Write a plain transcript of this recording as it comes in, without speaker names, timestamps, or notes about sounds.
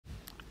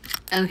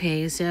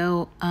Okay,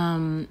 so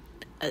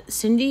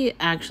Cindy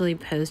actually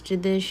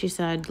posted this. She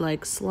said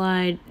like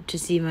slide to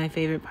see my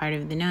favorite part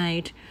of the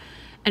night.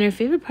 And her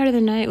favorite part of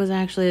the night was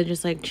actually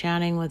just like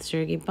chatting with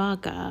Sergey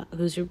Baca,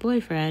 who's her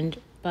boyfriend.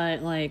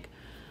 But like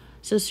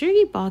so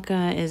Sergey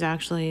Baca is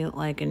actually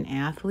like an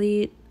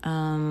athlete.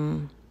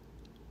 I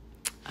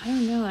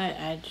don't know.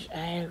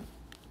 I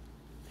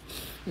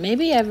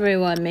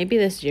maybe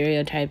the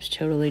stereotypes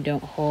totally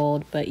don't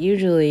hold, but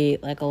usually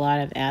like a lot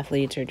of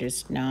athletes are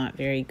just not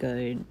very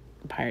good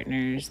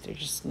partners. They're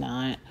just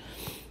not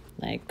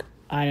like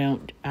I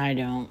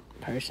don't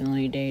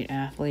personally date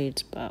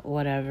athletes, but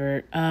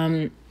whatever.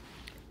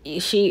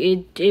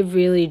 It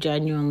really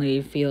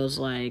genuinely feels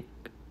like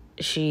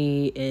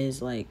she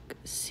is like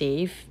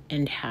safe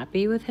and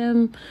happy with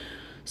him.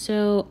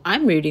 So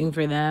I'm rooting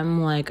for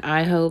them. Like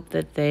I hope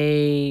that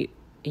they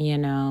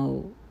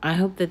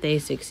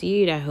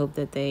succeed. I hope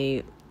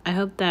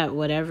that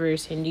whatever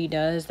Cindy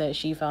does, that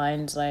she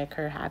finds like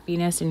her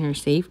happiness and her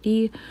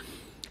safety.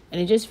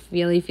 And it just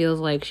really feels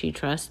like she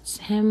trusts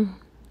him.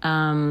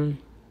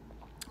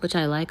 Which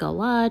I like a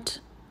lot.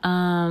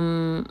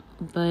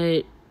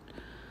 But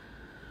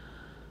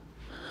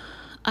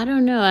I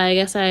don't know. I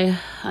guess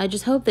I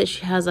just hope that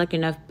she has like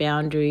enough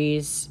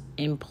boundaries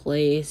in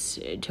place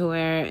to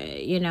where,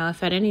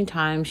 if at any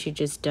time she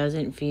just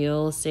doesn't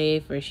feel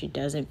safe or she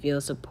doesn't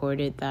feel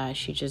supported, that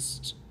she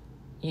just,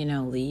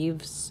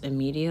 leaves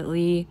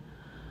immediately.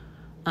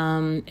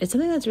 It's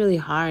something that's really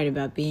hard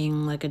about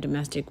being like a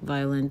domestic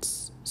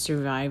violence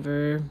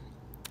survivor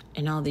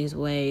in all these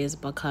ways,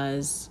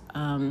 because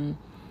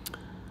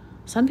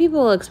some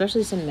people,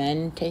 especially some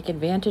men, take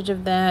advantage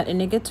of that,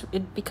 and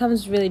it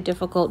becomes really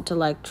difficult to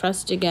like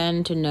trust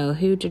again, to know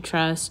who to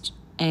trust.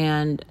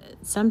 And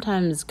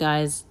sometimes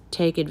guys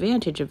take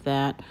advantage of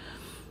that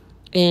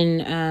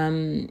in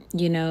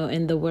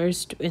in the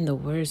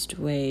worst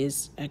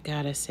ways, I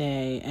gotta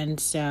say. And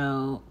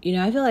so,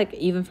 I feel like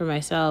even for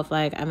myself,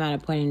 like I'm at a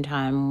point in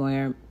time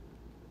where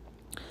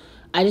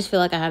I just feel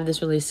like I have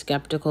this really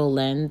skeptical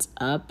lens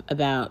up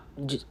about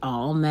just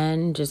all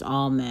men,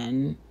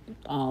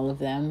 all of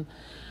them.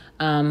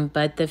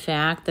 But the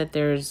fact that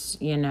there's,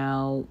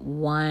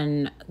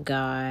 one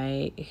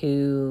guy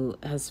who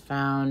has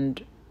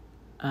found,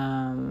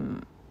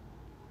 or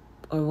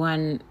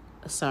one,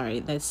 sorry,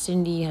 that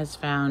Cindy has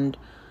found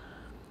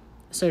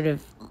sort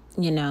of,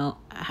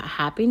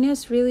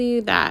 happiness, really,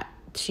 that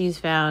she's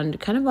found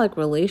kind of like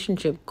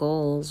relationship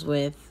goals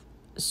with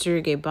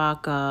Sergey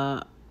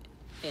Baca.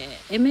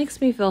 It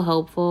makes me feel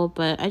hopeful,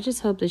 but I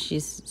just hope that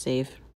she's safe.